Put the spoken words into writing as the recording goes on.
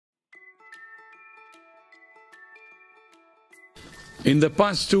In the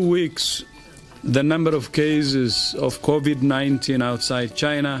past 2 weeks, the number of cases of COVID-19 outside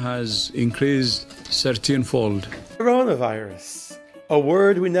China has increased 13-fold. Coronavirus, a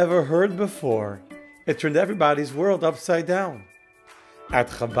word we never heard before. It turned everybody's world upside down. At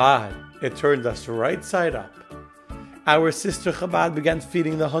Chabad, it turned us right side up. Our sister Chabad began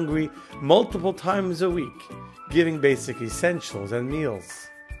feeding the hungry multiple times a week, giving basic essentials and meals.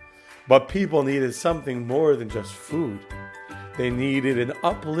 But people needed something more than just food. They needed an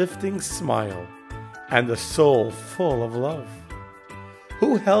uplifting smile and a soul full of love.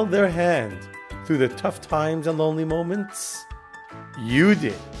 Who held their hand through the tough times and lonely moments? You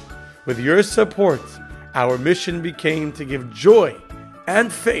did. With your support, our mission became to give joy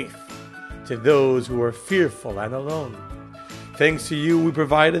and faith to those who were fearful and alone. Thanks to you, we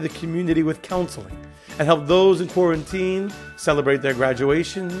provided the community with counseling and helped those in quarantine celebrate their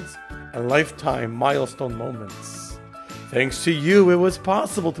graduations and lifetime milestone moments. Thanks to you, it was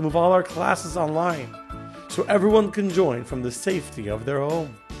possible to move all our classes online so everyone can join from the safety of their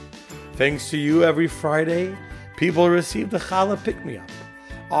home. Thanks to you, every Friday, people received a challah pick-me-up,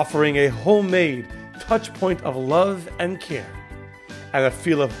 offering a homemade touch point of love and care, and a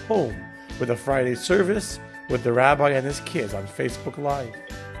feel of home with a Friday service with the rabbi and his kids on Facebook Live.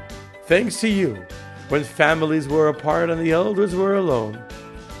 Thanks to you, when families were apart and the elders were alone,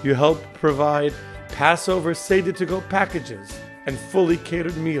 you helped provide Passover Seder to-go packages and fully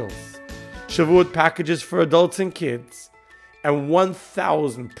catered meals, Shavuot packages for adults and kids, and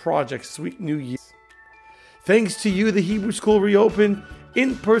 1,000 Project Sweet New Year. Thanks to you, the Hebrew School reopened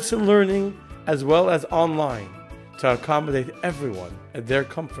in-person learning as well as online to accommodate everyone at their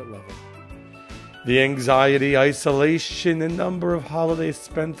comfort level. The anxiety, isolation, and number of holidays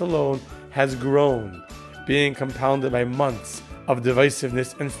spent alone has grown, being compounded by months of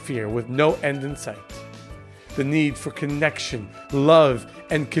divisiveness and fear with no end in sight. The need for connection, love,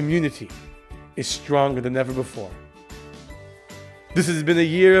 and community is stronger than ever before. This has been a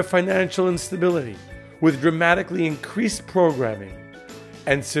year of financial instability, with dramatically increased programming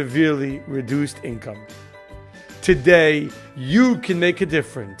and severely reduced income. Today, you can make a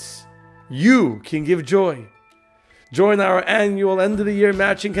difference. You can give joy. Join our annual end-of-the-year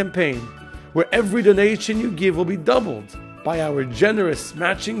matching campaign, where every donation you give will be doubled by our generous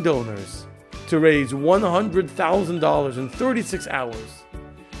matching donors to raise $100,000 in 36 hours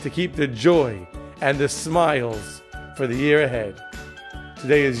to keep the joy and the smiles for the year ahead.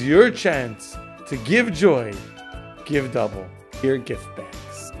 Today is your chance to give joy, give double. Your gift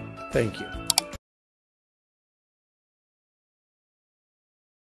bags. Thank you.